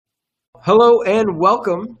Hello and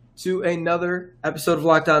welcome to another episode of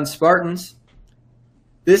Locked On Spartans.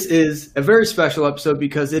 This is a very special episode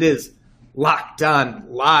because it is Locked On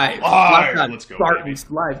Live. Locked On Let's go,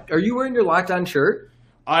 Spartans Live. Are you wearing your Locked On shirt?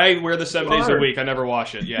 I wear this 7 days a week. I never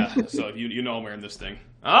wash it. Yeah, so you know I'm wearing this thing.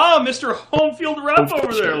 Oh, Mr. Home Field Rep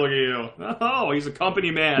over there. Look at you. Oh, he's a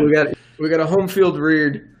company man. We got a home field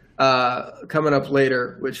read coming up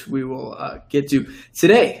later, which we will get to.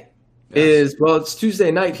 Today is, well, it's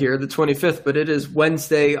Tuesday night here, the 25th, but it is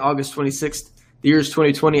Wednesday, August 26th. The year is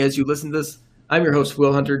 2020. As you listen to this, I'm your host,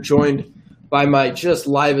 Will Hunter, joined by my just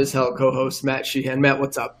live as hell co-host, Matt Sheehan. Matt,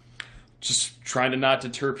 what's up? Just trying to not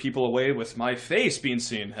deter people away with my face being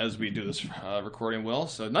seen as we do this recording, Will.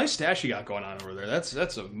 So nice stash you got going on over there.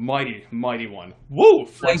 That's a mighty one. Woo!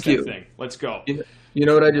 Thank you. Thing. Let's go. You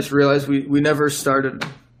know what I just realized? We never started.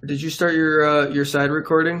 Did you start your side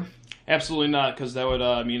recording? Absolutely not, because that would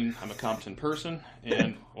mean I'm a competent person,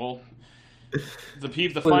 and well, the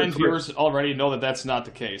fine viewers already know that that's not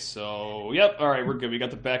the case. So, yep, all right, we're good. We got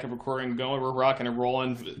the backup recording going. We're rocking and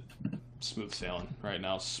rolling. Smooth sailing right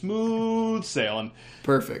now. Smooth sailing.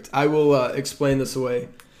 Perfect. I will explain this away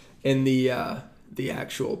in the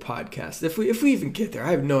actual podcast if we even get there.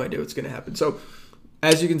 I have no idea what's going to happen. So,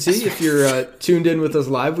 as you can see, if you're tuned in with us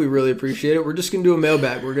live, we really appreciate it. We're just going to do a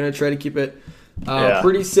mailbag. We're going to try to keep it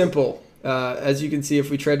pretty simple. As you can see,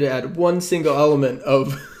 if we tried to add one single element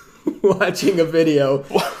of watching a video.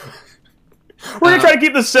 We're going to try to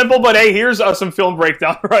keep this simple, but hey, here's some film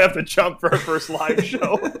breakdown right off the jump for our first live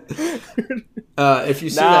show. If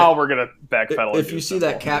you see now we're going to backpedal. If you see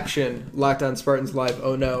that caption, Locked On Spartans Live,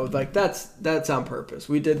 oh no, like that's on purpose.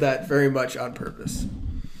 We did that very much on purpose.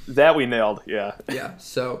 That we nailed, yeah. Yeah,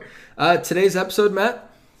 so today's episode, Matt,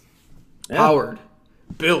 powered,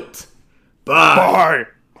 built, by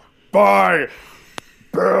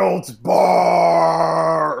Built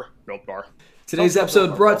Bar. Today's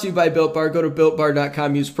episode brought to you by Built Bar. Go to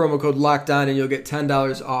BuiltBar.com, use promo code LOCKEDON, and you'll get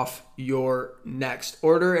 $10 off your next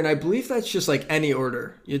order. And I believe that's just like any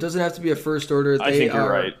order. It doesn't have to be a first order. I think you're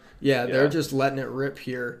right. Yeah, they're just letting it rip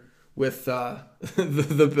here with the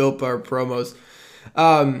Built Bar promos.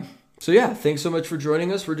 So yeah, thanks so much for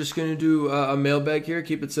joining us. We're just going to do a mailbag here.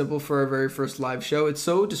 Keep it simple for our very first live show. It's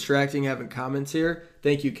so distracting having comments here.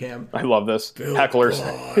 Thank you, Cam. I love this. Built Hecklers.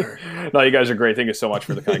 No, you guys are great. Thank you so much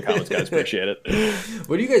for the kind comments, guys. Appreciate it.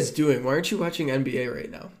 What are you guys doing? Why aren't you watching NBA right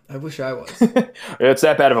now? I wish I was. It's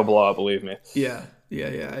that bad of a blowout, believe me. Yeah.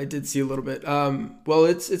 I did see a little bit. Well,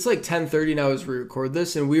 it's like 10:30 now as we record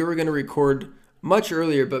this, and we were going to record much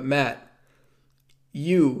earlier, but Matt,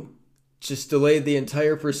 you just delayed the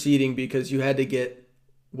entire proceeding because you had to get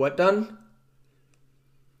what done?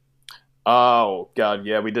 Oh, God,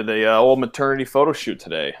 yeah. We did a old maternity photo shoot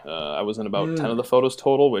today. I was in about 10 of the photos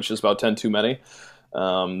total, which is about 10 too many.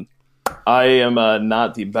 I am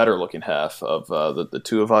not the better looking half of the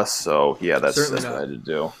two of us, so yeah, that's what I had to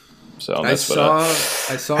do. So I saw on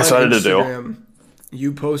Instagram,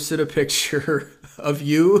 you posted a picture of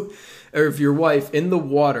you or of your wife in the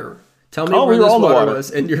water. Tell me where this water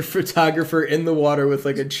was, and your photographer in the water with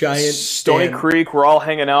like a giant Stony Creek. We're all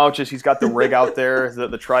hanging out. Just he's got the rig out there,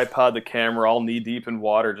 the tripod, the camera, all knee deep in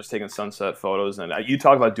water, just taking sunset photos. And you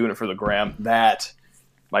talk about doing it for the gram. That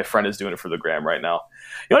my friend is doing it for the gram right now.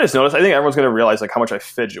 You know what I just noticed? I think everyone's going to realize like how much I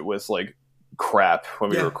fidget with like crap when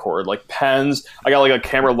we record, like pens. I got like a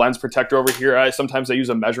camera lens protector over here. Sometimes I use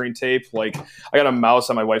a measuring tape. Like I got a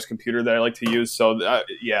mouse on my wife's computer that I like to use. So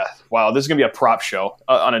wow, this is gonna be a prop show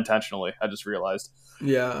unintentionally. I just realized.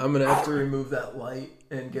 Yeah, I'm gonna have to remove that light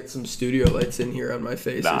and get some studio lights in here on my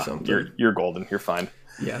face or something. You're golden. You're fine.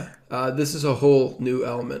 Yeah, this is a whole new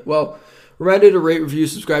element. Well, reminder to rate, review,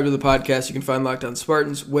 subscribe to the podcast. You can find Locked On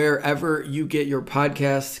Spartans wherever you get your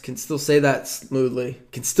podcasts. Can still say that smoothly.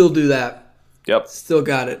 Can still do that. Yep. Still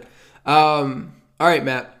got it. All right,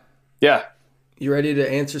 Matt. Yeah. You ready to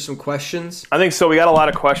answer some questions? I think so. We got a lot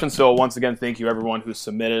of questions. So once again, thank you everyone who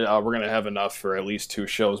submitted. We're going to have enough for at least 2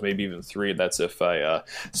 shows, maybe even 3. That's if I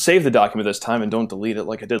save the document this time and don't delete it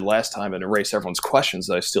like I did last time and erase everyone's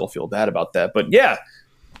questions. I still feel bad about that. But yeah,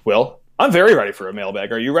 Will, I'm very ready for a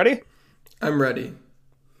mailbag. Are you ready? I'm ready.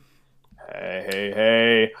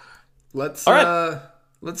 Hey. Let's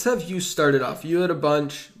have you start it off. You had a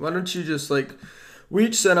bunch. Why don't you just we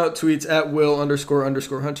each sent out tweets at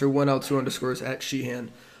Will__Hunter, 1 out 2 underscores at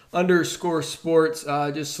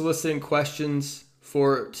Sheehan_sports, just soliciting questions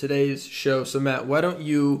for today's show. So Matt, why don't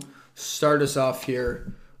you start us off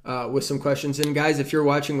here with some questions? And guys, if you're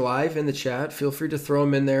watching live in the chat, feel free to throw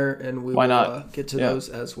them in there, and we will get to those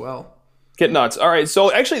as well. Get nuts. All right.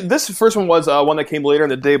 So actually, this first one was one that came later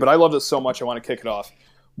in the day, but I loved it so much I want to kick it off.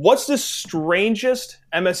 What's the strangest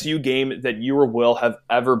MSU game that you or Will have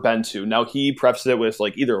ever been to? Now, he prefaced it with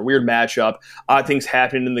like either a weird matchup, odd things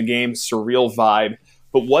happening in the game, surreal vibe.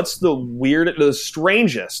 But what's the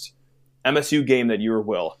strangest MSU game that you or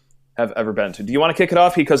Will have ever been to? Do you want to kick it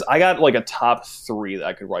off? Because I got like a top 3 that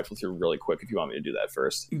I could rifle through really quick if you want me to do that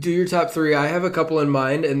first. Do your top 3. I have a couple in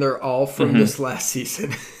mind, and they're all from this last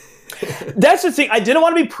season. That's the thing. I didn't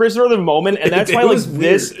want to be prisoner of the moment, and that's why like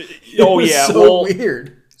this.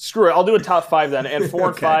 Weird. Screw it. I'll do a top 5 then. And 4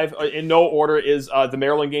 and 5 in no order is the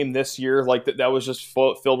Maryland game this year. Like that was just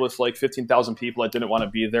filled with like 15,000 people that didn't want to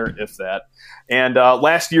be there, if that. And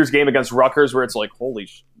last year's game against Rutgers, where it's like, holy,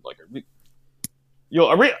 like, are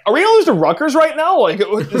we gonna lose to Rutgers right now? Like,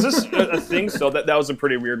 is this a thing? So that was a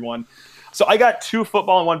pretty weird one. So I got 2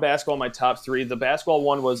 football and 1 basketball in my top 3. The basketball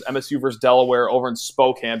one was MSU versus Delaware over in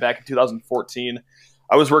Spokane back in 2014.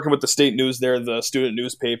 I was working with the State News there, the student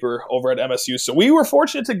newspaper over at MSU. So we were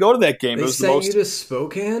fortunate to go to that game. They sent you to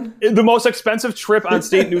Spokane? The most expensive trip on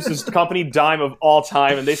State News' company dime of all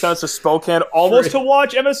time. And they sent us to Spokane almost to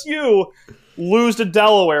watch MSU lose to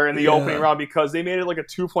Delaware in the opening round because they made it like a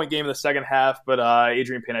 2-point game in the second half. But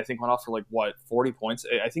Adrian Payne, I think, went off for like, 40 points?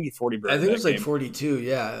 I think he 40 I think it was like 42,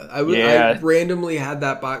 yeah. I randomly had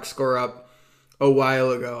that box score up a while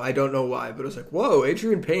ago. I don't know why, but it was like, whoa,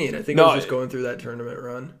 Adrian Payne. I think I was just going through that tournament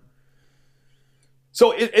run.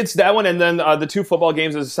 So it's that one, and then the 2 football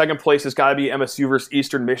games as second place has got to be MSU versus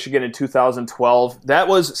Eastern Michigan in 2012. That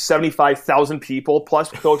was 75,000 people, plus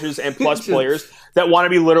coaches and plus players that want to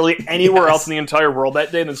be literally anywhere else in the entire world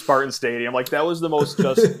that day than Spartan Stadium. Like, that was the most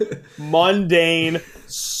just mundane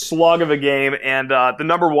slug of a game, and the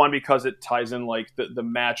number one, because it ties in like the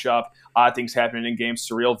matchup, odd things happening in games,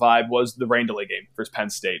 surreal vibe, was the rain delay game versus Penn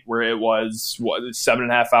State, where it was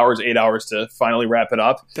 7.5 hours, 8 hours to finally wrap it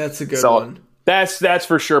up. That's a good one. That's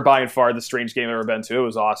for sure by and far the strangest game I've ever been to. It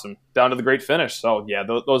was awesome. Down to the great finish. So, yeah,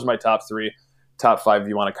 those are my top 3. Top 5 if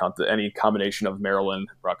you want to count any combination of Maryland,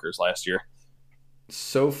 Rutgers last year.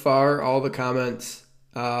 So far, all the comments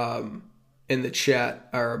in the chat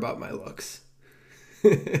are about my looks.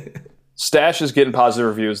 Stash is getting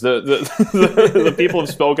positive reviews. The people have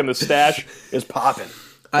spoken. The Stash is popping.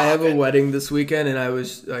 I have a wedding this weekend, and I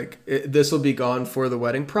was like, this will be gone for the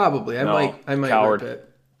wedding. Probably. I might coward. rip it.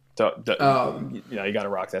 You got to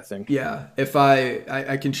rock that thing. Yeah, if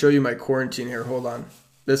I can show you my quarantine here. Hold on,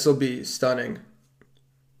 this will be stunning.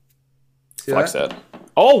 See Flex that?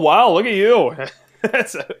 Oh wow, look at you!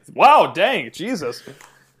 Wow, dang, Jesus!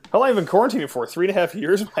 How long have you been quarantining for? 3.5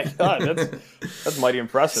 years? My God, that's mighty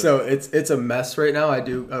impressive. So it's a mess right now. I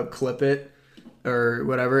do clip it or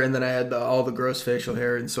whatever, and then I had all the gross facial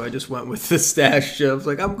hair, and so I just went with the stash. I was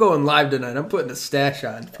like, I'm going live tonight. I'm putting a stash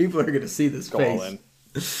on. People are going to see this face. All in.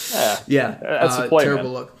 Yeah, that's a play,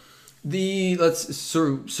 terrible man. look.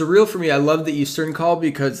 Surreal for me. I love the Eastern call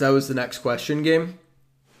because that was the next question game.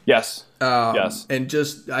 Yes. Yes. And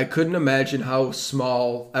just I couldn't imagine how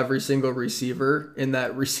small every single receiver in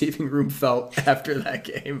that receiving room felt after that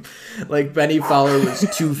game. Like Benny Fowler was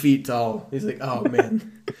 2 feet tall. He's like, oh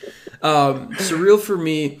man. Surreal for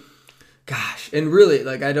me. Gosh, and really,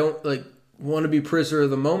 like I don't like want to be prisoner of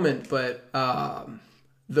the moment, but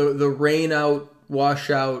the rain out.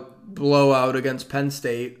 Washout, blowout against Penn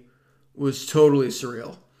State was totally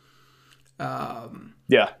surreal.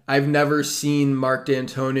 Yeah. I've never seen Mark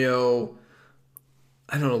D'Antonio,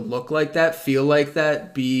 I don't know, look like that, feel like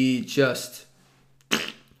that, be just,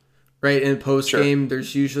 right, in post-game,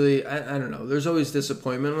 There's usually, I don't know, there's always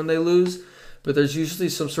disappointment when they lose, but there's usually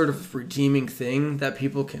some sort of redeeming thing that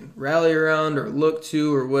people can rally around or look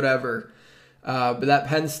to or whatever. But that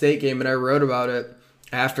Penn State game, and I wrote about it,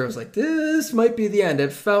 after I was like, this might be the end.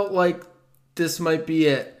 It felt like this might be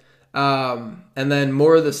it. And then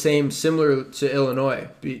more of the same, similar to Illinois,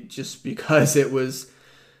 just because it was,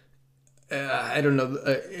 I don't know,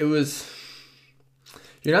 it was,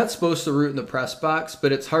 you're not supposed to root in the press box,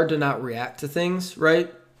 but it's hard to not react to things,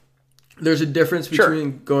 right? There's a difference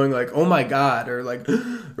between going like, oh my God, or like,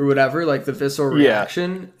 or whatever, like the visceral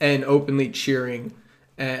reaction, and openly cheering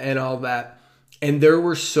and all that. And there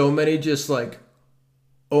were so many just like,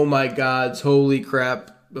 oh my gods, holy crap,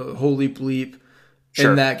 holy bleep.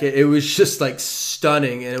 And that it was just like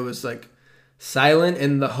stunning, and it was like silent,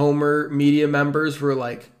 and the Homer media members were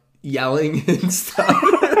like yelling and stuff.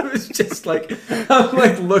 It was just like, I'm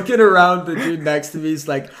like looking around, the dude next to me is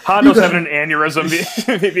like, Hondo's having an aneurysm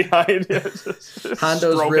behind him.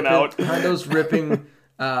 Hondo's ripping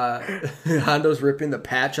the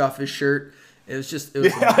patch off his shirt. It was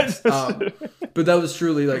but that was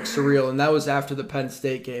truly like surreal, and that was after the Penn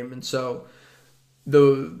State game, and so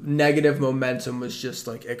the negative momentum was just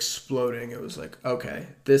like exploding. It was like, okay,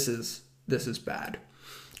 this is bad.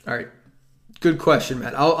 All right, good question,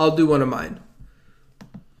 Matt. I'll do one of mine.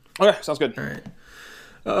 Okay, sounds good. All right.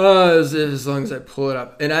 As long as I pull it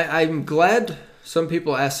up, and I'm glad some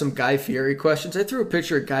people asked some Guy Fieri questions. I threw a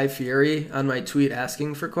picture of Guy Fieri on my tweet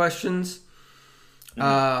asking for questions,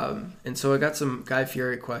 and so I got some Guy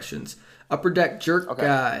Fieri questions. Upper Deck Jerk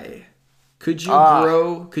Guy. Could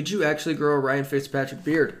you actually grow a Ryan Fitzpatrick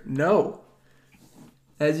beard? No.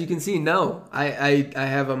 As you can see, no. I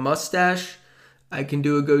have a mustache. I can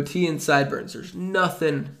do a goatee and sideburns. There's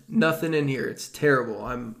nothing in here. It's terrible.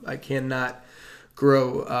 I cannot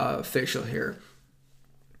grow facial hair.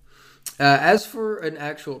 As for an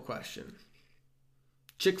actual question,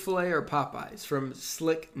 Chick-fil-A or Popeyes? From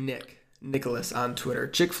Slick Nicholas on Twitter.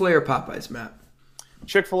 Chick-fil-A or Popeyes, Matt?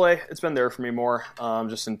 Chick-fil-A, it's been there for me more,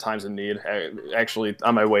 just in times of need. Actually,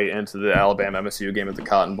 on my way into the Alabama-MSU game at the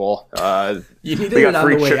Cotton Bowl. You needed it on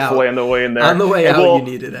the way out. Chick-fil-A on the way in there. On the way out, you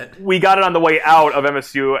needed it. We got it on the way out of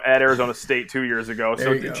MSU at Arizona State 2 years ago.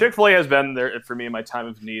 There you go. Chick-fil-A has been there for me in my time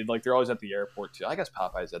of need. Like, they're always at the airport, too. I guess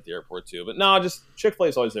Popeye's at the airport, too. But no, just Chick-fil-A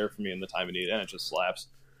is always there for me in the time of need, and it just slaps.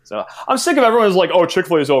 So I'm sick of everyone's like, oh,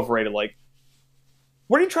 Chick-fil-A is overrated. Like,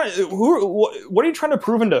 what are you trying to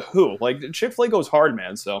prove into who? Like, Chick-fil-A goes hard,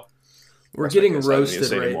 man, so... We're getting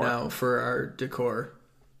roasted right now for our decor.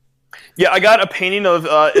 Yeah, I got a painting of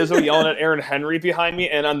Izzo yelling at Aaron Henry behind me,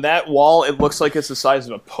 and on that wall, it looks like it's the size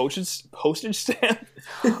of a postage stamp.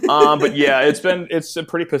 But yeah, it's a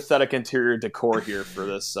pretty pathetic interior decor here for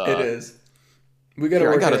this. It is. We gotta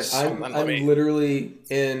work on it. I'm literally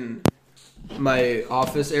in my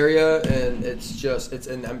office area, and it's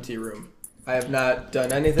an empty room. I have not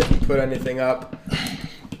done anything, put anything up.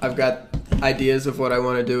 I've got ideas of what I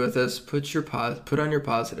want to do with this. Put on your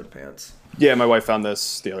positive pants. Yeah, my wife found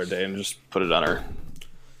this the other day and just put it on her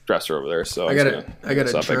dresser over there. So I got a journal. I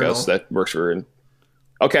guess that works for her.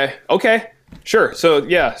 Okay, sure. So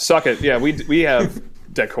yeah, suck it. Yeah, we have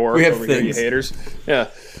decor. We have over things. Here, you haters. Yeah.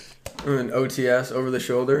 An OTS over the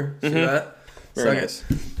shoulder. See that? Very nice.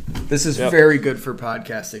 This is very good for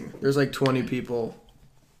podcasting. There's like 20 people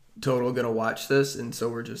total gonna watch this, and so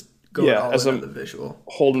we're just going all in on the visual.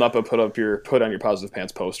 Holding up a put on your positive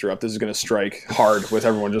pants poster up. This is going to strike hard with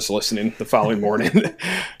everyone just listening the following morning.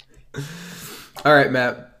 All right,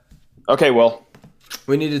 Matt. Okay, well.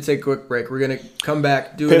 We need to take a quick break. We're going to come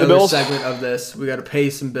back, do another segment of this. We got to pay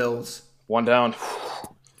some bills. One down,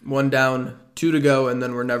 2 to go, and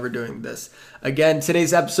then we're never doing this. Again,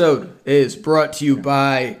 today's episode is brought to you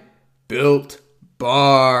by Built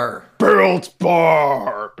Bar. Built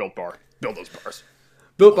Bar. Built those bars.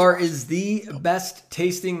 Built Bar is the best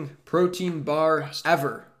tasting protein bar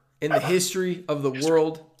ever in the history of the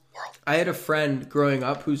world. I had a friend growing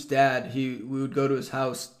up whose dad, we would go to his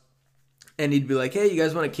house and he'd be like, hey, you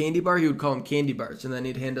guys want a candy bar? He would call them candy bars. And then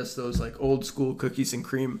he'd hand us those like old school cookies and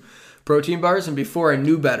cream protein bars. And before I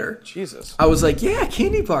knew better, Jesus, I was like, yeah,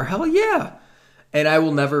 candy bar. Hell yeah. And I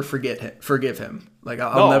will never forgive him. Like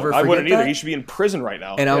I'll never forget I wouldn't that. either. He should be in prison right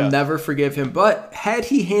now. And I'll never forgive him. But had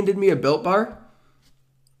he handed me a Built Bar,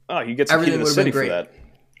 he gets a key to the city for that.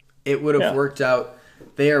 It would have worked out.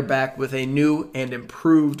 They are back with a new and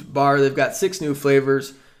improved bar. They've got 6 new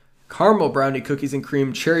flavors: caramel brownie cookies and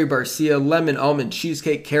cream, cherry barcia, lemon almond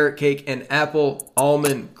cheesecake, carrot cake, and apple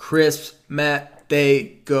almond crisps. Matt,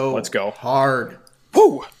 they go. Let's go hard.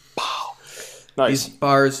 Woo! Wow. Nice. These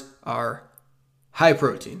bars are high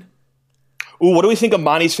protein. Ooh, what do we think of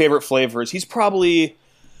Monty's favorite flavors? He's probably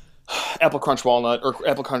apple crunch walnut or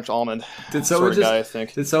apple crunch almond. Did someone just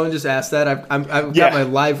ask that? I've got my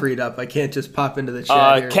live read up. I can't just pop into the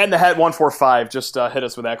chat here. Cat in the Hat 145 just hit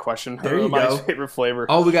us with that question. There you go. Favorite flavor.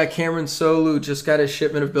 Oh, we got Cameron Solu just got a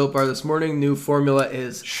shipment of Built Bar this morning. New formula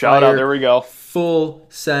is shout out. There we go. Full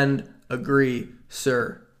send. Agree,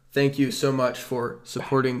 sir. Thank you so much for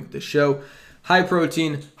supporting the show. High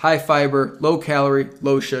protein, high fiber, low calorie,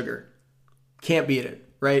 low sugar. Can't beat it,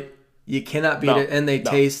 right? You cannot beat it, and they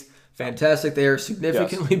taste fantastic. They are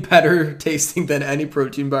significantly better tasting than any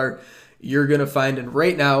protein bar you're going to find. And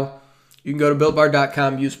right now, you can go to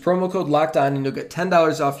BuiltBar.com, use promo code LOCKEDON, and you'll get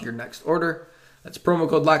 $10 off your next order. That's promo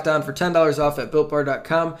code LOCKEDON for $10 off at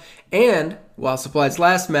BuiltBar.com. And while supplies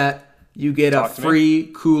last, Matt, you get a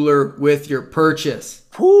free cooler with your purchase.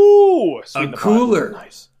 Ooh, a cooler.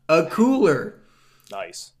 Nice. A cooler.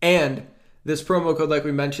 Nice. And this promo code, like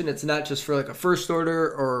we mentioned, it's not just for like a first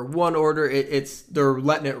order or one order. They're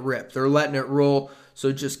letting it rip. They're letting it roll.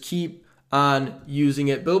 So just keep on using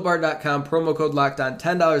it. BuiltBar.com, promo code LOCKEDON,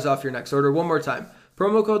 $10 off your next order. One more time.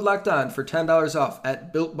 Promo code LOCKEDON for $10 off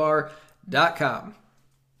at BuiltBar.com.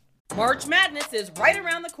 March Madness is right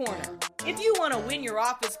around the corner. If you want to win your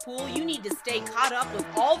office pool, you need to stay caught up with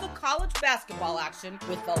all the college basketball action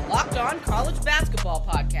with the Locked On College Basketball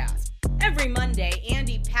Podcast. Every Monday,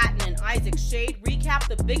 Andy Patton and Isaac Shade recap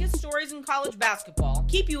the biggest stories in college basketball,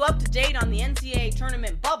 keep you up to date on the NCAA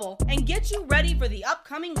tournament bubble, and get you ready for the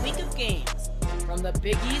upcoming week of games. From the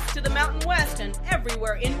Big East to the Mountain West and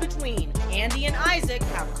everywhere in between, Andy and Isaac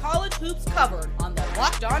have college hoops covered on the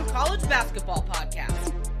Locked On College Basketball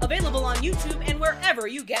Podcast. Available on YouTube and wherever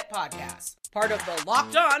you get podcasts. Part of the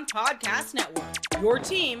Locked On Podcast Network. Your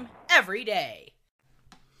team every day.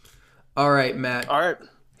 All right, Matt. All right.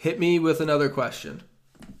 Hit me with another question.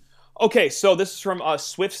 Okay, so this is from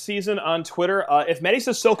Swift Season on Twitter. If Mady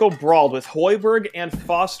Sissoko brawled with Hoiberg and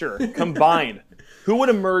Foster combined, who would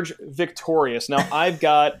emerge victorious? Now, I'm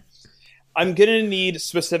going to need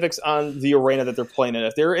specifics on the arena that they're playing in.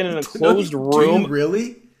 If they're in an enclosed room...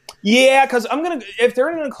 Really? Yeah, because if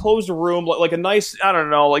they're in an enclosed room, like a nice, I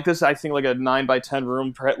don't know, like this, I think like a 9x10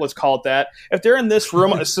 room, let's call it that. If they're in this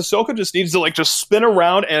room, Sissoko just needs to just spin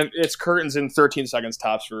around and it's curtains in 13 seconds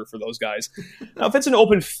tops for those guys. Now, if it's an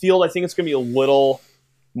open field, I think it's going to be a little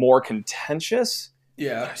more contentious.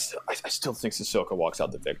 Yeah. I still think Sissoko walks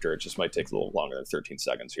out the victor. It just might take a little longer than 13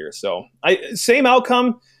 seconds here. So, same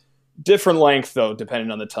outcome, different length, though,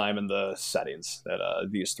 depending on the time and the settings that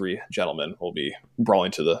these three gentlemen will be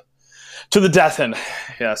brawling to the death end.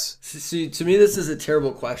 Yes. See, to me, this is a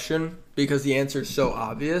terrible question because the answer is so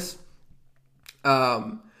obvious.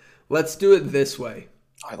 Let's do it this way.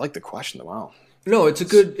 I like the question. Wow. No, it's a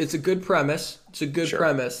good premise. It's a good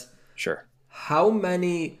premise. Sure. How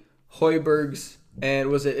many Hoibergs and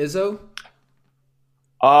was it Izzo?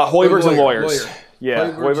 Hoibergs and lawyers. Lawyer.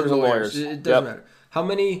 Yeah, Hoibergs and lawyers. It doesn't matter. How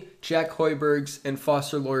many Jack Hoibergs and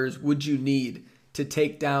Foster lawyers would you need to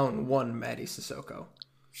take down one Mady Sissoko?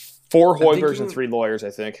 4 Hoibergs and 3 lawyers,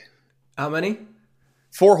 I think. How many?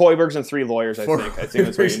 4 Hoibergs and 3 lawyers, I think. I think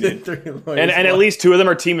that's what you need. And at least 2 of them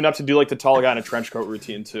are teaming up to do like the tall guy in a trench coat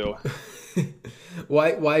routine too.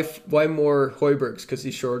 Why more Hoibergs? Because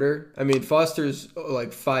he's shorter? I mean, Foster's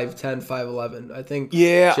like 5'10", 5'11". I think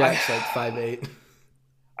Jack's like 5'8".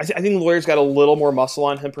 I think Lawyer's got a little more muscle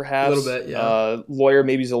on him, perhaps. A little bit, yeah. Lawyer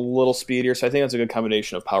maybe is a little speedier, so I think that's a good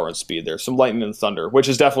combination of power and speed there. Some lightning and thunder, which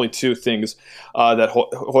is definitely 2 things that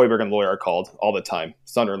Hoiberg and Lawyer are called all the time.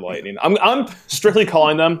 Thunder and lightning. I'm strictly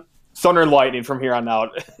calling them thunder and lightning from here on out.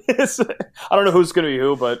 I don't know who's going to be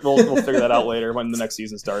who, but we'll figure that out later when the next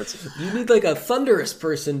season starts. You need like a thunderous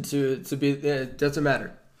person to be. It doesn't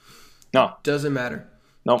matter. No. Doesn't matter.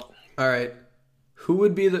 Nope. All right. Who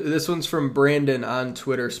would be this one's from Brandon on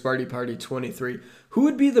Twitter, Sparty Party 23. Who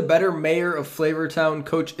would be the better mayor of Flavortown,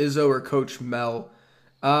 Coach Izzo or Coach Mel?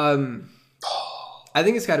 I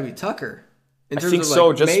think it's got to be Tucker. In terms of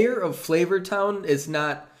like mayor of Flavortown is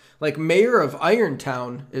not like mayor of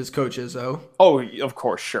Irontown is Coach Izzo. Oh, of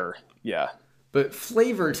course, sure, yeah. But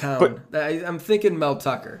Flavortown, I'm thinking Mel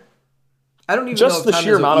Tucker. I don't even just know if the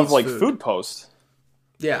sheer amount of like food posts.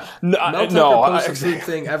 Yeah. Mel Tucker posts a food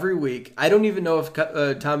thing every week. I don't even know if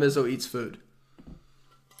Tom Izzo eats food.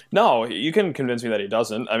 No, you can convince me that he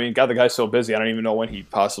doesn't. I mean, God, the guy's so busy, I don't even know when he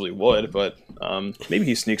possibly would, but maybe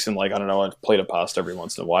he sneaks in, like, I don't know, a plate of pasta every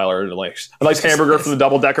once in a while, or like a nice hamburger from the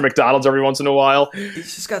double-decker McDonald's every once in a while.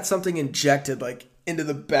 He's just got something injected, like, into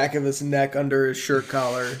the back of his neck under his shirt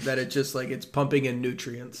collar that it just, like, it's pumping in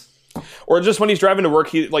nutrients. Or just when he's driving to work,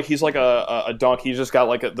 he's like a donkey. He's just got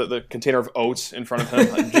like the container of oats in front of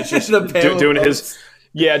him, just doing his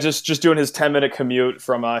doing his 10-minute commute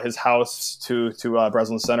from his house to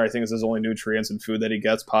Breslin Center. I think is his only nutrients and food that he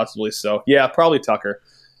gets, possibly. So yeah, probably Tucker,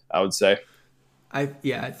 I would say. I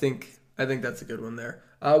think that's a good one there.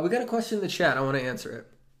 We got a question in the chat. I want to answer it.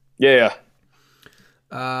 Yeah.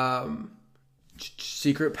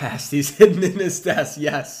 Secret pasties hidden in his desk.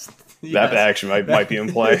 Yes. That actually might be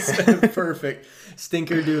in play. Perfect.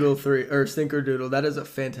 Stinkerdoodle. That is a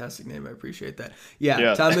fantastic name. I appreciate that.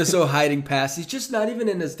 Yeah. Tom Izzo hiding pasties, just not even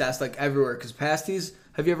in his desk, like everywhere. Because pasties,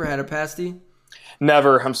 have you ever had a pasty?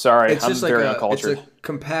 Never. I'm sorry. I'm just very uncultured. It's a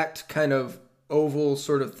compact kind of oval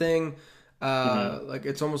sort of thing. Like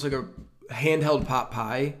it's almost like a handheld pot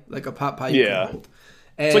pie, like a pot pie you can hold.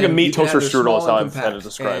 And it's like a meat toaster strudel is how I've had it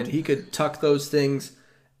described. And he could tuck those things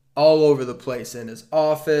all over the place in his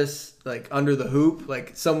office, like under the hoop.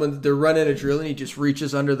 Like they're running a drill and he just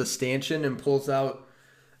reaches under the stanchion and pulls out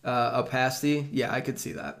a pasty. Yeah, I could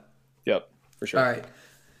see that. Yep, for sure. All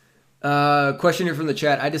right. Question here from the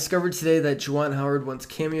chat. I discovered today that Juwan Howard once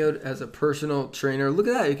cameoed as a personal trainer. Look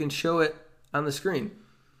at that. You can show it on the screen.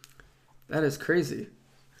 That is crazy.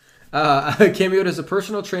 Cameoed as a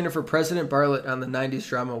personal trainer for President Bartlett on the 90s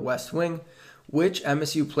drama West Wing. Which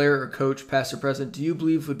MSU player or coach, past or present, do you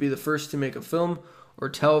believe would be the first to make a film or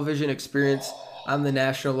television experience on the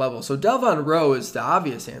national level? So Delvon Rowe is the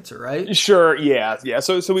obvious answer, right? Sure, yeah.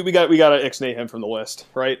 So we got to ixnay him from the list,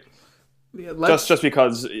 right? Yeah, just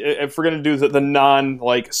because if we're gonna do the non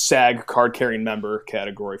SAG card carrying member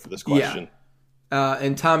category for this question. Yeah.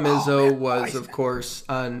 And Tom Izzo was, of course,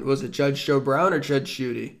 on, was it Judge Joe Brown or Judge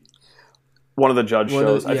Judy? One of the judge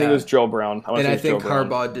shows. I think it was Joe Brown. I think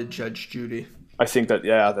Harbaugh did Judge Judy. I think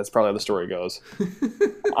that's probably how the story goes.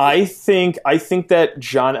 I think that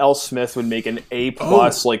John L. Smith would make an A+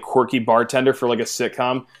 quirky bartender for a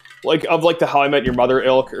sitcom, of the How I Met Your Mother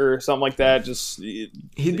ilk or something like that. Just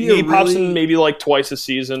he pops in maybe twice a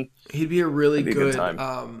season. He'd be a really good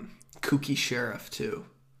kooky sheriff too.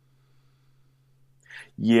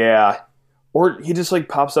 Yeah, or he just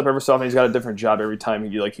pops up every so often. He's got a different job every time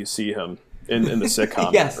you see him in the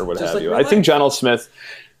sitcom yes, or what have you. I think John L. Smith.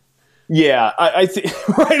 Yeah, I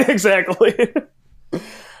think right, exactly.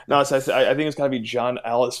 No, I think it's got to be John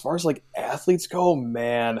L. As far as athletes go,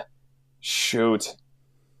 man, shoot,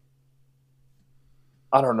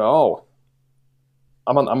 I don't know.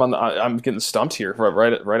 I'm getting stumped here,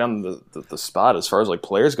 right on the spot as far as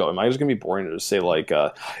players go. Am I just gonna be boring to just say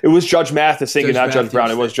it was Judge Mathis? Thank you, not Judge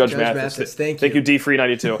Brown. It was Judge Mathis. Thank you, D Free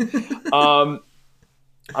 92.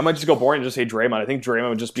 I might just go boring and just say Draymond. I think Draymond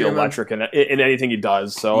would just be electric in anything he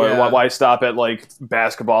does. So why stop at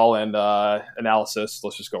basketball and analysis?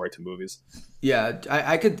 Let's just go right to movies. Yeah,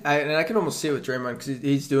 I could almost see it with Draymond because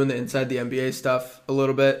he's doing the inside the NBA stuff a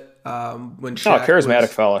little bit. When Shaq charismatic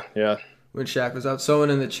fella, yeah. When Shaq was out, someone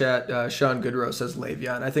in the chat, Sean Goodrow says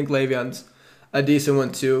Le'Veon. I think Le'Veon's a decent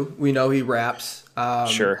one too. We know he raps.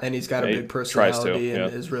 Sure. And he's got a big personality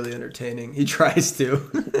and is really entertaining. He tries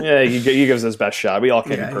to. Yeah, he gives his best shot. We all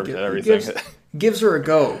can't be perfect at everything. Gives her a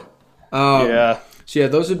go. Yeah. So, yeah,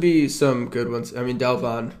 those would be some good ones. I mean,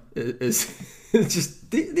 Delvon is just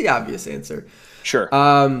the obvious answer. Sure.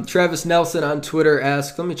 Travis Nelson on Twitter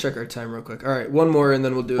asks, let me check our time real quick. All right, one more, and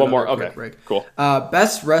then we'll do one more. Okay, break. Cool.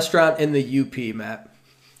 Best restaurant in the UP, Matt?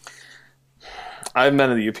 I haven't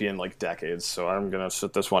been in the UP in decades, so I'm gonna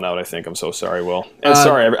sit this one out. I think I'm so sorry, Will, and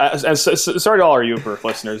sorry to all our UPer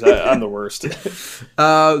listeners. I'm the worst. There's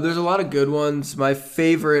a lot of good ones. My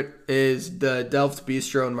favorite is the Delft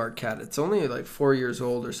Bistro in Marquette. It's only 4 years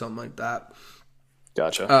old or something like that.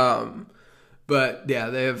 Gotcha. But yeah,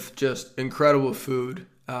 they have just incredible food,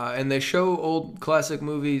 and they show old classic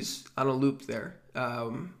movies on a loop there.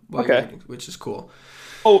 Which is cool.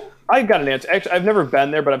 Oh, I got an answer. Actually, I've never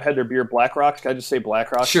been there, but I've had their beer, Black Rocks. Can I just say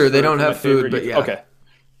Black Rocks? Sure, they don't have food, but yeah. Okay.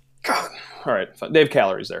 God. All right. They have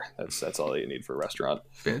calories there. That's all you need for a restaurant.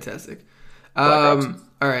 Fantastic. All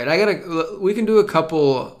right, we can do a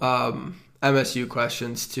couple MSU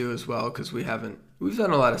questions too as well because we've done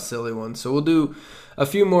a lot of silly ones. So we'll do a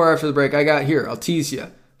few more after the break. I got here. I'll tease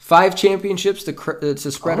you. 5 championships to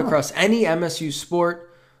spread across any MSU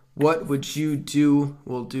sport. What would you do?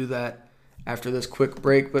 We'll do that after this quick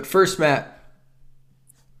break. But first, Matt.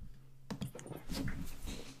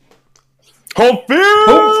 Home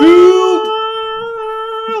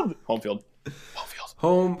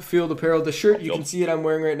field apparel. The shirt, you can see it I'm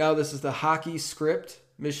wearing right now. This is the hockey script,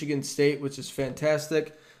 Michigan State, which is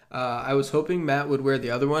fantastic. I was hoping Matt would wear the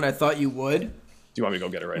other one. I thought you would. Do you want me to go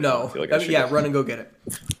get it right now? No. I feel like run and go get it.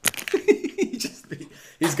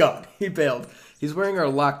 He's gone. He bailed. He's wearing our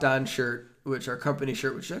Locked On shirt, our company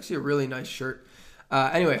shirt, which is actually a really nice shirt.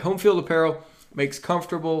 Anyway, Home Field Apparel makes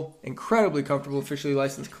incredibly comfortable, officially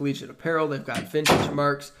licensed collegiate apparel. They've got vintage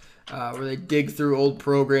marks where they dig through old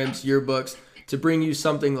programs, yearbooks, to bring you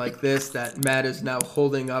something like this that Matt is now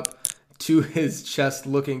holding up to his chest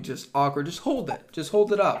looking just awkward. Just hold it. Just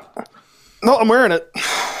hold it up. No, I'm wearing it.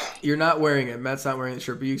 You're not wearing it. Matt's not wearing the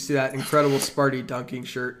shirt, but you see that incredible Sparty dunking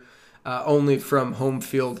shirt only from Home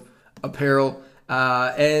Field Apparel.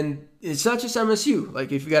 And it's not just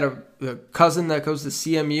MSU. If you got a cousin that goes to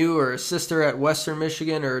CMU or a sister at Western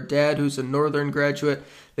Michigan or a dad who's a Northern graduate,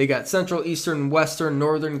 they got Central, Eastern, Western,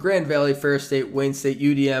 Northern, Grand Valley, Ferris State, Wayne State,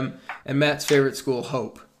 UDM, and Matt's favorite school,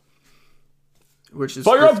 Hope. Which is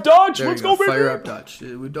Fire Up Dutch! Let's go, baby! Fire Up Dutch.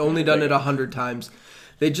 We've only done it 100 times.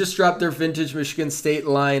 They just dropped their vintage Michigan State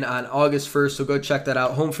line on August 1st, so go check that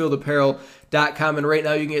out, homefieldapparel.com. And right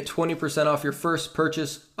now you can get 20% off your first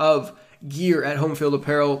purchase of gear at Home Field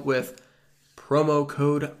Apparel with promo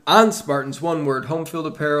code ONSPARTANS, one word,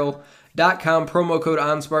 homefieldapparel.com, promo code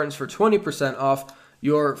ONSPARTANS for 20% off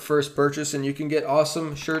your first purchase. And you can get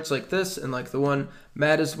awesome shirts like this and like the one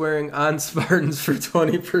Matt is wearing, OnSpartans, for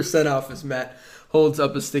 20% off as Matt holds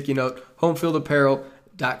up a sticky note,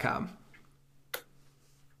 homefieldapparel.com.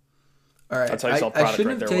 All right. That's how you sell product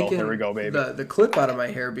right there, Will. There we go, baby. The clip out of my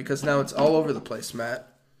hair because now it's all over the place, Matt.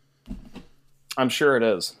 I'm sure it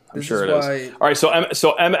is. I'm sure it is. All right, so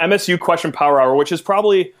MSU Question Power Hour, which is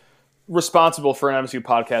probably responsible for an MSU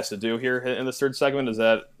podcast to do here in this third segment. Is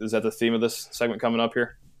that the theme of this segment coming up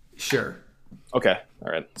here? Sure. Okay.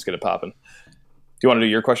 All right. Let's get it popping. Do you want to do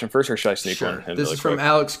your question first, or should I sneak one in? This is from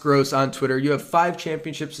Alex Gross on Twitter. You have 5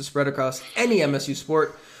 championships to spread across any MSU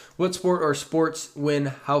sport. What sport or sports win?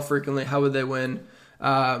 How frequently? How would they win?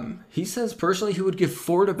 He says personally he would give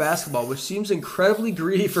 4 to basketball, which seems incredibly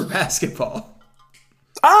greedy for basketball.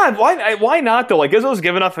 Why not though? Like Izzo's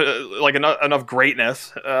given up enough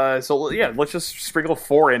greatness. So yeah, let's just sprinkle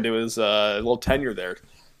 4 into his little tenure there.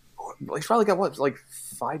 He's probably got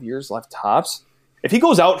 5 years left tops. If he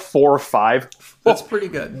goes out 4 or 5, that's pretty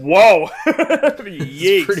good. Whoa, that's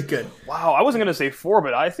pretty good. Wow, I wasn't gonna say 4,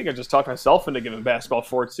 but I think I just talked myself into giving basketball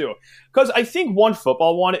 4 too. Because I think one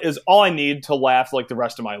football one is all I need to laugh the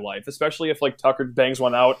rest of my life, especially if Tucker bangs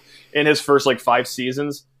one out in his first 5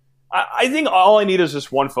 seasons. I think all I need is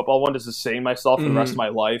just one football one to sustain myself for the rest of my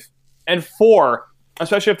life. And 4,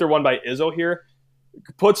 especially if they're won by Izzo here,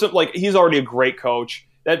 puts him he's already a great coach.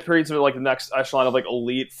 That creates him the next echelon of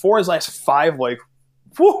elite. 4 his last 5,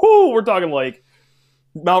 woohoo! We're talking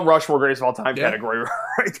Mount Rushmore greatest of all time category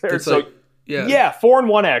right there. It's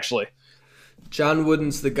 4-1 actually. John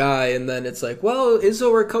Wooden's the guy, and then it's well, Izzo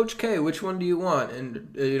or Coach K, which one do you want?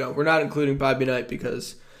 And we're not including Bobby Knight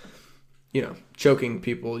because choking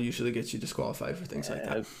people usually gets you disqualified for things like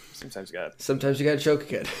that. Sometimes you got to choke a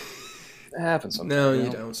kid. It happens sometimes. No, you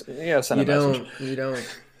don't. Yeah, send a message. You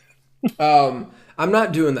don't. I'm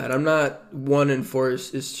not doing that. I'm not 1 and 4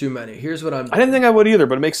 is too many. Here's what I'm doing. I didn't think I would either,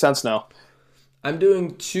 but it makes sense now. I'm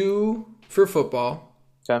doing 2 for football.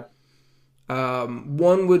 Okay.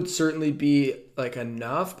 1 would certainly be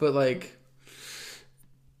enough, but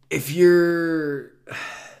if you're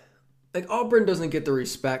Auburn doesn't get the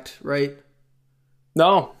respect, right?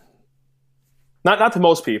 No. Not to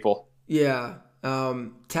most people. Yeah.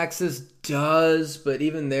 Texas does, but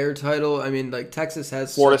even their title, Texas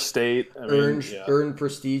has Florida State earned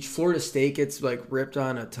prestige. Florida State gets ripped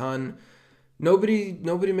on a ton. Nobody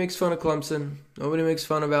makes fun of Clemson. Nobody makes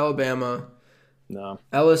fun of Alabama. No.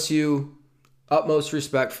 LSU, utmost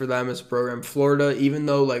respect for them as a program. Florida, even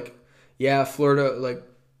though Florida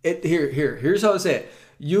here's how I say it.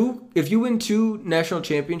 If you win 2 national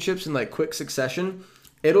championships in quick succession,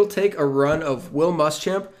 it'll take a run of Will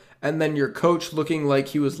Muschamp and then your coach looking like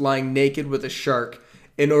he was lying naked with a shark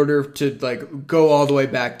in order to go all the way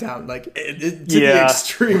back down, to the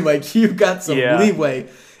extreme. You've got some leeway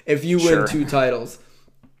if you win 2 titles.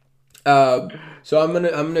 So I'm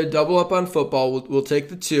gonna double up on football. We'll take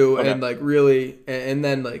the 2 and really, and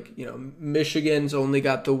then Michigan's only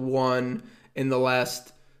got the 1 in the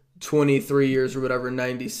last 23 years or whatever,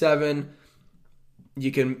 97.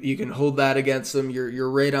 You can hold that against them. You're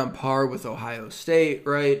right on par with Ohio State,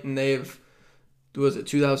 right? And was it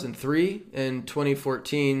 2003 and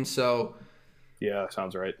 2014? So yeah,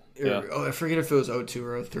 sounds right. Yeah. I forget if it was 02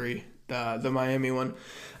 or 03, the Miami one.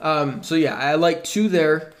 So yeah, I like 2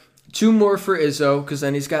 there. 2 more for Izzo because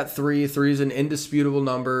then he's got 3. 3 is an indisputable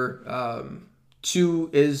number. 2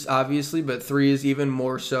 is obviously, but 3 is even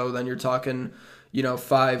more so. Then you're talking,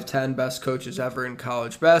 5, 10 best coaches ever in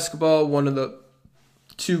college basketball. One of the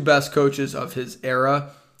 2 best coaches of his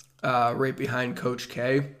era, right behind Coach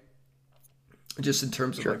K, just in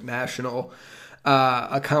terms of national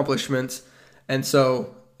accomplishments. And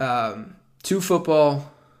so 2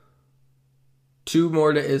 football, 2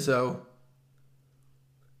 more to Izzo,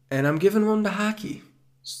 and I'm giving 1 to hockey.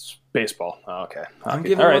 Baseball. Oh, okay. Hockey. I'm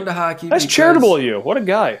giving 1 to hockey. That's charitable of you. What a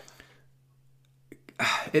guy.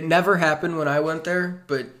 It never happened when I went there,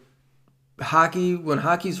 but when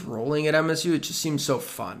hockey's rolling at MSU, it just seems so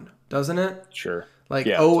fun, doesn't it? Sure.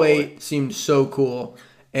 08 totally. seemed so cool,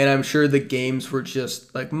 and I'm sure the games were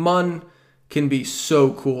just MUN can be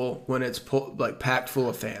so cool when it's packed full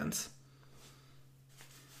of fans.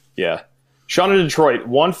 Yeah. Sean in Detroit,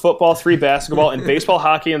 1 football, 3 basketball, and baseball,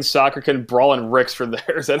 hockey, and soccer can brawl in ricks for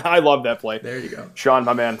theirs, and I love that play. There you go. Sean,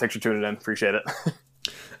 my man, thanks for tuning in. Appreciate it.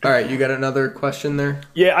 All right, you got another question there?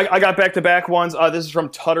 Yeah, I got back-to-back ones. This is from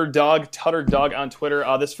Tutter Doug on Twitter.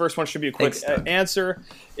 This first one should be a quick answer.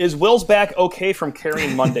 Is Will's back okay from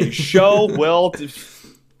carrying Monday's show? Will,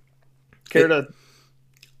 care to...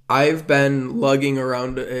 I've been lugging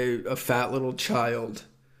around a fat little child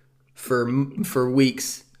for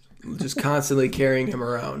weeks, just constantly carrying him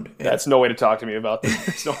around. That's no way to talk to me about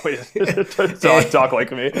this. There's no way to talk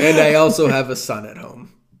like me. And I also have a son at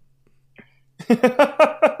home.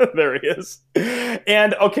 There he is.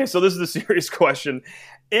 And okay, so this is the serious question.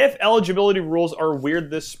 If eligibility rules are weird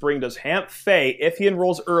this spring, does Hamp Fay, if he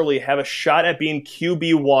enrolls early, have a shot at being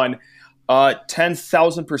QB1?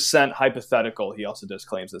 10,000% hypothetical, he also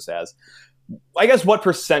disclaims this as. I guess what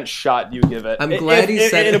percent shot do you give it? I'm glad he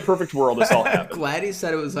said in a perfect world this all happened. I'm glad he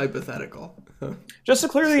said it was hypothetical. Just to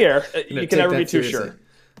clear the air, you can never be too sure. You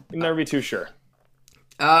can never be too sure.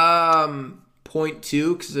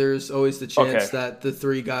 0.2, because there's always the chance that the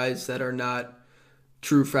three guys that are not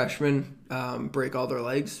true freshmen break all their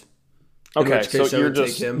legs. Okay, so you're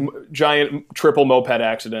just giant triple moped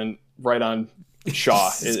accident right on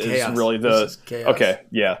Shaw is really the okay,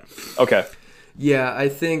 yeah, okay, yeah. I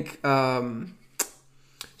think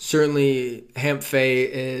certainly Hamp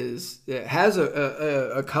Fay has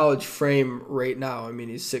a college frame right now. I mean,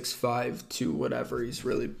 he's 6'5" to whatever. He's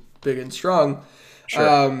really big and strong.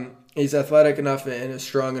 Sure. He's athletic enough and is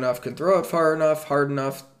strong enough, can throw it far enough, hard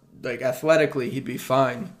enough. Like athletically, he'd be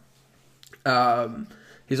fine.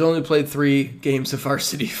 He's only played 3 games of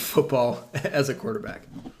varsity football as a quarterback.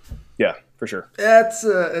 Yeah, for sure. It's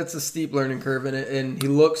a steep learning curve, and he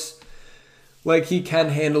looks like he can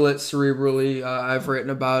handle it cerebrally. I've written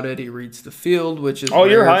about it. He reads the field, which is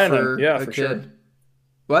you're high on him. Yeah, for sure.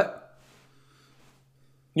 What?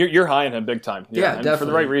 You're high on him big time. Yeah, definitely. For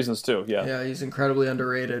the right reasons too. Yeah. Yeah, he's incredibly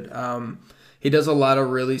underrated. He does a lot of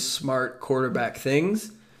really smart quarterback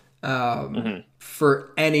things.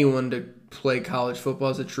 For anyone to play college football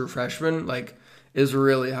as a true freshman, is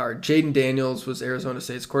really hard. Jaden Daniels was Arizona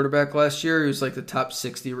State's quarterback last year. He was like the top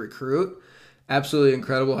 60 recruit. Absolutely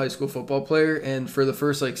incredible high school football player. And for the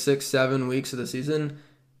first 6-7 weeks of the season,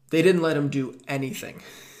 they didn't let him do anything.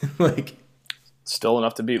 Still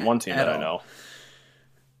enough to beat one team that I know.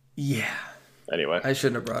 Yeah. Anyway, I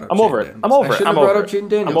shouldn't have brought up. I'm over it. I'm over it. I'm over it. Jaden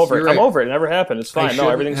Daniels. I'm over it. Right. I'm over it. It never happened. It's fine. No,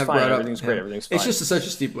 everything's fine. Everything's great. Everything's fine. It's just such a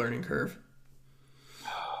steep learning curve.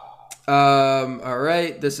 All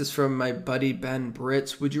right. This is from my buddy Ben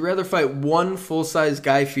Britz. Would you rather fight 1 full-size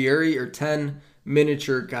Guy Fieri or 10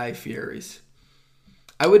 miniature Guy Fieris?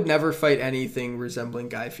 I would never fight anything resembling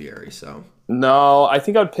Guy Fieri. So no, I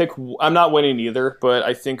think I'd pick. I'm not winning either, but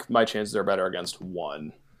I think my chances are better against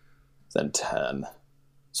 1 than 10.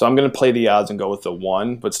 So I'm going to play the odds and go with the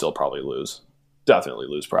 1, but still probably lose. Definitely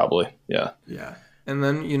lose, probably. Yeah. Yeah. And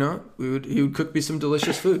then, he would cook me some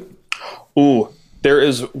delicious food. Ooh, there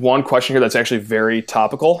is one question here that's actually very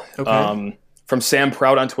topical. Okay. From Sam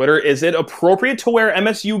Proud on Twitter. Is it appropriate to wear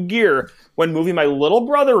MSU gear when moving my little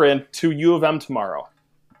brother in to U of M tomorrow?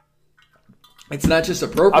 It's not just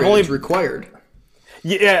appropriate, it's required.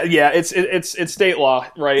 Yeah, it's state law,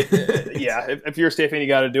 right? Yeah, if you're a state fan, you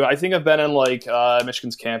got to do it. I think I've been in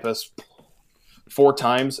Michigan's campus 4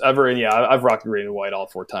 times ever, and yeah, I've rocked green and white all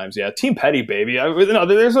 4 times. Yeah, Team Petty, baby.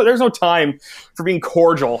 There's no time for being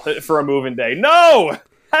cordial for a moving day. No,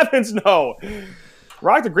 heavens no.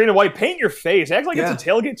 Rock the green and white. Paint your face. Act like it's a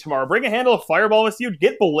tailgate tomorrow. Bring a handle of Fireball with you.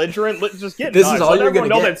 Get belligerent. Just get this nuts. Is all Let you're going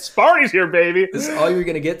to get. That Sparty's here, baby. This is all you're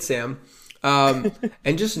going to get, Sam.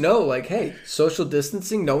 And just know, hey, social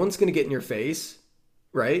distancing, no one's going to get in your face,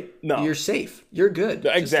 right? No. You're safe. You're good.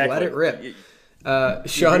 Exactly. Just let it rip.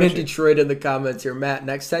 Sean in Detroit in the comments here. Matt,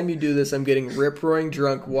 next time you do this, I'm getting rip-roaring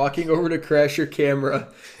drunk, walking over to crash your camera,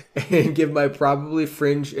 and give my probably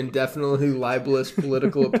fringe and definitely libelous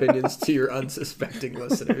political opinions to your unsuspecting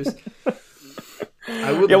listeners.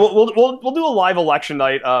 We'll do a live election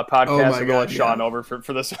night podcast and go with Sean over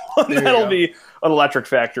for this one. That'll be an electric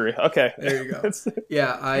factory. Okay, there you go.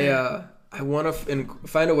 Yeah, I want to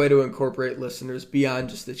find a way to incorporate listeners beyond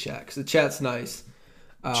just the chat, because the chat's nice.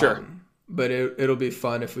 Sure, but it'll be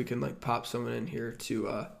fun if we can pop someone in here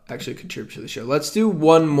to actually contribute to the show. Let's do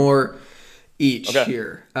one more each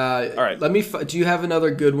here. All right. Let me. Do you have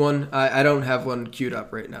another good one? I don't have one queued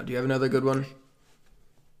up right now. Do you have another good one?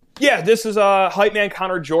 Yeah, this is Hype Man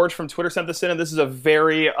Connor George from Twitter sent this in, and this is a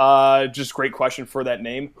very just great question for that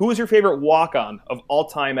name. Who is your favorite walk-on of all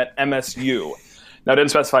time at MSU? Now, I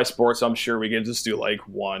didn't specify sports, so I'm sure we can just do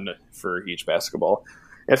one for each basketball.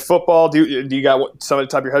 At football, do you got some at the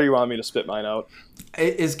top of your head, or you want me to spit mine out?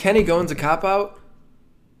 Is Kenny Goins a cop-out?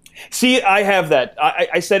 See, I have that.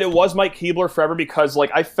 I said it was Mike Keebler forever because,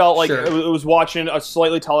 I felt like it was watching a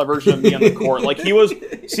slightly taller version of me on the court. He was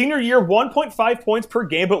senior year, 1.5 points per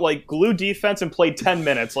game, but glue defense and played 10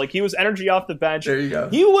 minutes. He was energy off the bench. There you go.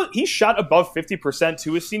 He shot above 50%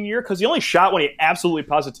 to his senior year because he only shot when he absolutely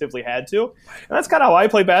positively had to. And that's kind of how I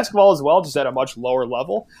play basketball as well, just at a much lower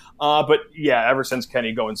level. But yeah, ever since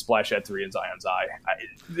Kenny go and splash at 3 in Zion's eye,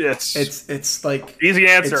 it's easy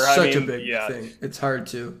answer. It's such a big thing. It's hard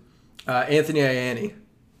to. Anthony Ianni.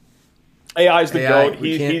 AI is the AI, GOAT.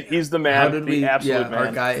 He's the man, How did the absolute man.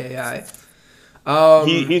 Our guy AI.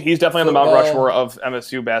 He's definitely on the Mount football- Rushmore of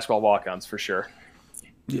MSU basketball walk-ons for sure.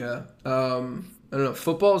 Yeah. I don't know.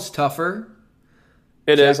 Football's tougher.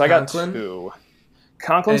 It Jack is. I got Conklin? 2.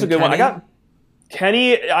 Conklin's And a good one. I Kenny? got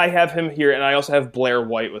Kenny. I have him here, and I also have Blair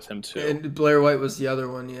White with him too. And Blair White was the other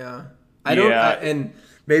one, yeah. Yeah. And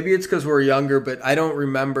maybe it's because we're younger, but I don't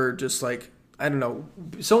remember just like, I don't know,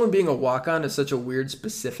 someone being a walk-on is such a weird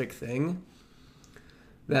specific thing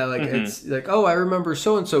that like it's like, oh, I remember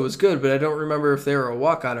so-and-so was good, but I don't remember if they were a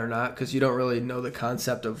walk-on or not because you don't really know the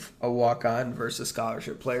concept of a walk-on versus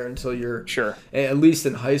scholarship player until you're Sure. at least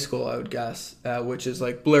in high school, I would guess, which is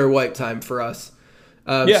like Blair White time for us.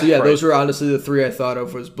 Yeah, right. Those were honestly the 3 I thought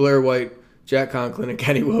of was Blair White, Jack Conklin, and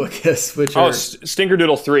Kenny Willekes, which are...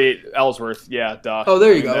 Stinkerdoodle 3, Ellsworth. Yeah, duh. Oh,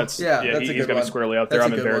 there you go. That's That's a he's good got me one. squarely up there. That's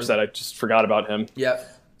a I'm good embarrassed one. that I just forgot about him.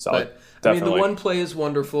 Yep. So, But, definitely. the one play is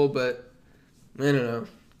wonderful, but I don't know.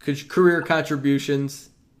 Career contributions.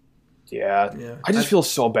 Yeah. Yeah. I just feel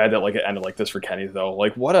so bad that like it ended like this for Kenny though.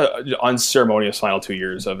 Like what a unceremonious final 2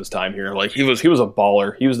 years of his time here. Like he was a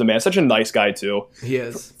baller. He was the man. Such a nice guy too. He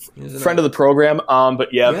is. He's a Friend of the program.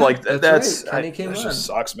 But yeah, Yeah, like that's right. Kenny came that on. just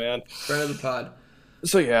sucks, man. friend of the pod.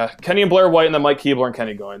 So yeah, Kenny and Blair White, and then Mike Keebler and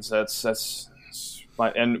Kenny Goins. That's my,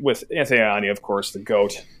 and with Anthony Ianni, of course, the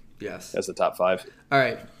GOAT Yes. as the top 5. All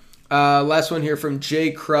right. Last one here from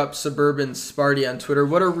Jay Krupp, Suburban Sparty on Twitter.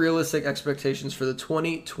 What are realistic expectations for the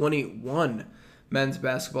 2021 men's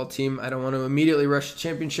basketball team? I don't want to immediately rush the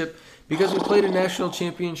championship because we played a national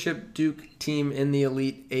championship Duke team in the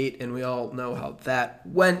Elite Eight, and we all know how that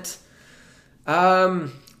went.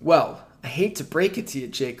 Well, I hate to break it to you,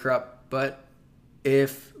 Jay Krupp, but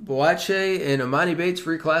if Boache and Amani Bates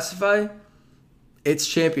reclassify, it's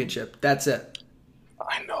championship. That's it.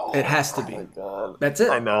 I know. It has to be. Oh my God. That's it.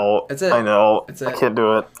 I know. That's it. I know. That's it. I can't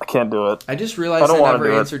do it. I just realized don't I wanna never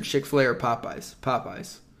do it. answered Chick-fil-A or Popeyes.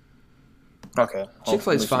 Popeyes. Okay.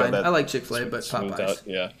 Chick-fil-A's Well, fine. that I like Chick-fil-A, but smoothed Popeyes. out.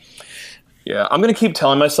 Yeah. Yeah, I'm gonna keep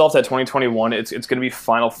telling myself that 2021 it's gonna be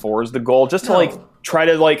Final Four is the goal, just to No. like try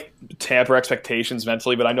to like tamper expectations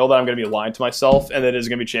mentally. But I know that I'm gonna be lying to myself, and that it is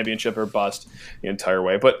gonna be championship or bust the entire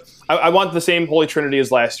way. But I want the same Holy Trinity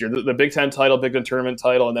as last year: the Big Ten title, Big Ten tournament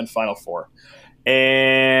title, and then Final Four.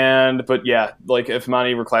 But yeah, like if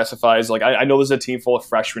Monty reclassifies, like I know there's a team full of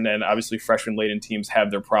freshmen, and obviously freshman laden teams have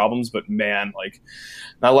their problems, but man, like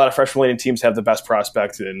not a lot of freshman laden teams have the best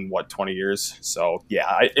prospect in 20 years. So yeah,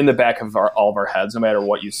 in the back of all of our heads, no matter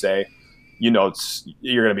what you say, you're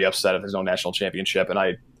going to be upset if there's no national championship, and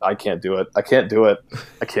I can't do it. I can't do it.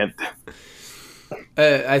 I can't.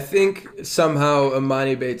 I think somehow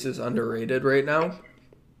Amani Bates is underrated right now.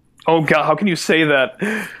 Oh God, how can you say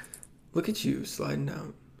that? Look at you sliding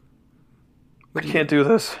down. I can't do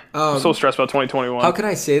this. I'm so stressed about 2021. How can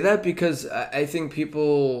I say that? Because I think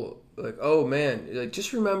people like, oh man, like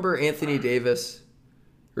just remember Anthony Davis.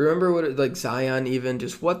 Remember what like Zion, even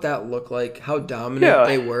just what that looked like, how dominant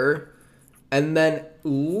they were, and then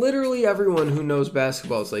literally everyone who knows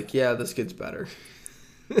basketball is like, yeah, this kid's better,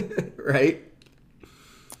 right?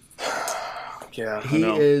 Yeah, He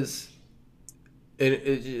is.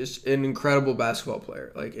 It's an incredible basketball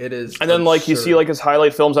player. Like it is, and then like you see like his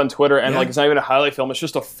highlight films on Twitter, and Yeah. like it's not even a highlight film; it's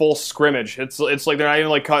just a full scrimmage. It's like they're not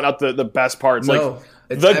even like cutting out the best parts. No, like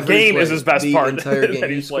it's the every game play, is his best the part. entire game. that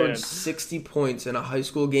He he's scored playing. 60 points in a high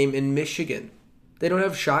school game in Michigan. They don't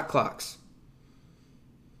have shot clocks.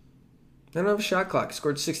 They don't have a shot clock. He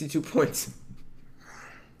scored 62 points.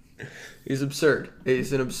 He's absurd.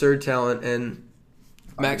 He's an absurd talent, and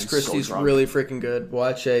Max he's Christie's so drunk. really freaking good.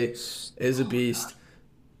 Boache is a beast.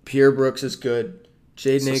 Pierre Brooks is good.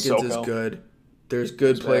 Jaden Akins is Sissoko. good. There's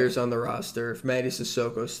good back. players on the roster. If Matty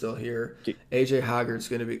Sissoko's still here, AJ Hoggard's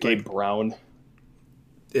going to be Gabe Brown.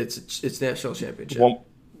 It's national championship.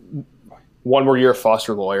 One more year of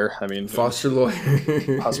Foster Lawyer. I mean, Foster Lawyer.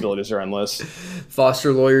 possibilities are endless.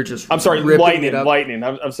 Foster Lawyer just I'm sorry, ripping Lightning. it up. Lightning.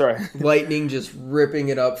 I'm sorry. Lightning just ripping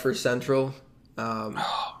it up for Central.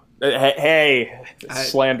 Hey,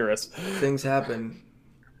 slanderous. Things happen.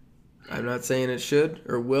 I'm not saying it should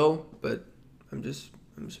or will, but I'm just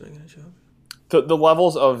making a joke. The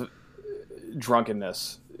levels of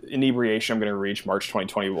drunkenness, inebriation, I'm going to reach March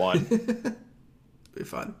 2021. Be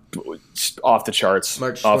fun. Off the charts.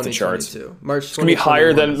 March off the charts. 2022. March It's going to be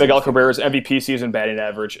higher than Miguel Cabrera's MVP season batting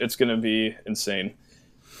average. It's going to be insane.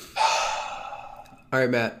 All right,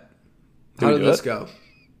 Matt. Do How we did do this it? go?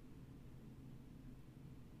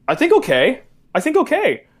 I think okay.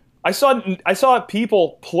 I saw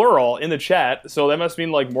people plural in the chat, so that must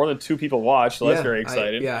mean like more than 2 people watched. So that's very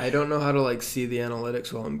exciting. I don't know how to like see the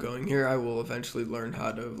analytics while I'm going here. I will eventually learn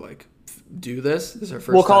how to like do this. This is our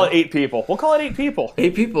first We'll call time. it 8 people.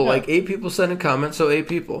 8 people. Like 8 people sending comments, so 8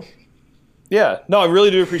 people. Yeah. No, I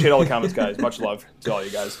really do appreciate all the comments, guys. Much love to all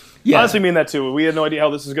you guys. Yeah. Honestly mean that too. We had no idea how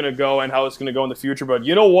this is going to go and how it's going to go in the future, but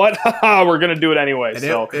you know what? We're going to do it anyway. And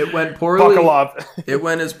so it went poorly. Buckle up. It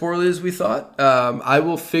went as poorly as we thought. I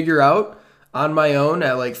will figure out on my own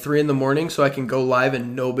at like 3 a.m. so I can go live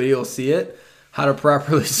and nobody will see it, how to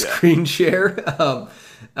properly screen share. Sure.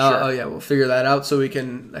 Oh yeah, we'll figure that out so we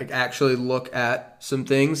can like actually look at some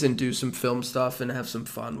things and do some film stuff and have some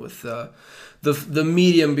fun with the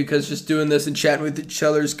medium, because just doing this and chatting with each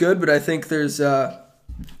other is good. But I think there's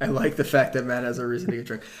I like the fact that Matt has a reason to get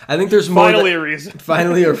drunk. I think there's more. Finally a reason.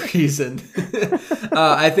 Finally a reason.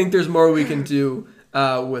 I think there's more we can do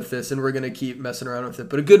with this, and we're gonna keep messing around with it.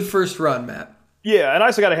 But a good first run, Matt. Yeah, and I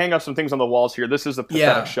also got to hang up some things on the walls here. This is a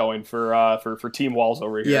pathetic showing for Team Walls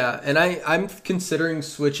over here. Yeah, and I'm considering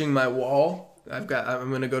switching my wall. I'm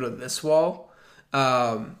gonna go to this wall,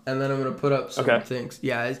 and then I'm gonna put up some things.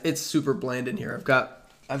 Yeah, it's super bland in here.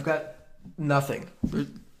 I've got nothing.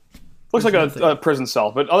 Looks like a prison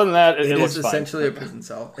cell, but other than that, it looks fine. It is essentially a prison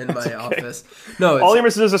cell in my office. No, all you're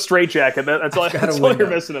missing is a straitjacket. That's all you're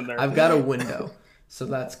missing in there. I've got a window. So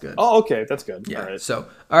that's good. Oh, okay. That's good. Yeah. All right. So,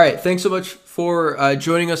 all right. Thanks so much for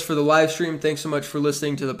joining us for the live stream. Thanks so much for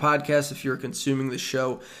listening to the podcast if you're consuming the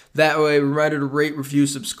show that way. Reminder to rate, review,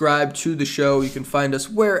 subscribe to the show. You can find us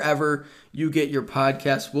wherever you get your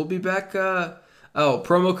podcasts. We'll be back.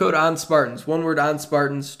 Promo code OnSpartans. One word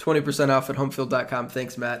OnSpartans. 20% off at homefield.com.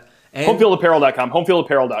 Thanks, Matt. And HomeFieldApparel.com.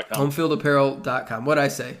 HomeFieldApparel.com. HomeFieldApparel.com. What'd I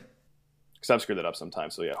say? Because I've screwed that up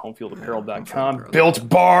sometimes. So, yeah, HomeFieldApparel.com. Built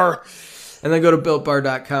Bar. And then go to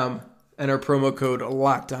BuiltBar.com and our promo code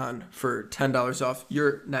LOCKEDON for $10 off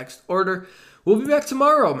your next order. We'll be back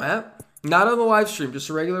tomorrow, Matt. Not on the live stream, just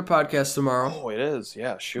a regular podcast tomorrow. Oh, it is.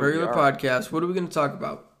 Yeah, sure. Regular podcast. What are we going to talk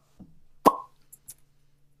about?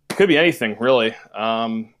 Could be anything, really.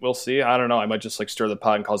 We'll see. I don't know. I might just stir the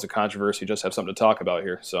pot and cause a controversy, just have something to talk about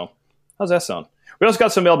here. So how's that sound? We also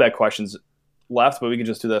got some mailbag questions left, but we can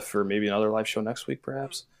just do that for maybe another live show next week,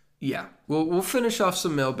 perhaps. Yeah, we'll finish off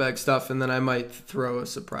some mailbag stuff, and then I might throw a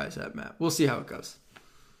surprise at Matt. We'll see how it goes.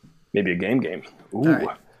 Maybe a game. Ooh.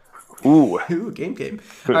 Right. Ooh, game.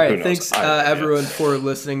 All right, thanks everyone for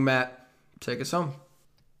listening. Matt, take us home.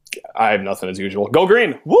 I have nothing as usual. Go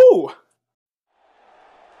green. Woo!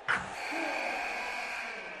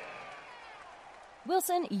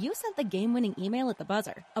 Wilson, you sent the game-winning email at the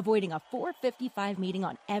buzzer, avoiding a 4:55 meeting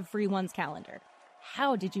on everyone's calendar.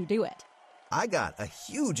 How did you do it? I got a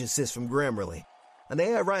huge assist from Grammarly, an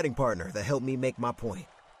AI writing partner that helped me make my point.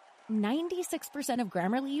 96% of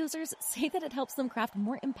Grammarly users say that it helps them craft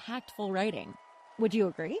more impactful writing. Would you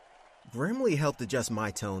agree? Grammarly helped adjust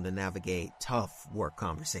my tone to navigate tough work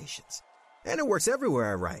conversations. And it works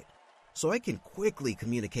everywhere I write, so I can quickly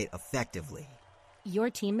communicate effectively. Your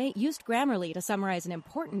teammate used Grammarly to summarize an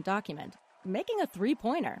important document, making a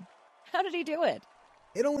 3-pointer. How did he do it?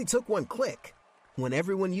 It only took one click. When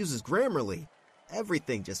everyone uses Grammarly,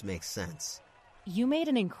 everything just makes sense. You made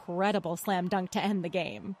an incredible slam dunk to end the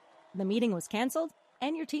game. The meeting was canceled,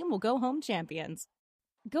 and your team will go home champions.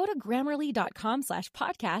 Go to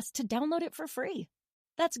Grammarly.com/podcast to download it for free.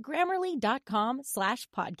 That's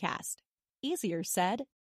Grammarly.com/podcast. Easier said,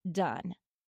 done.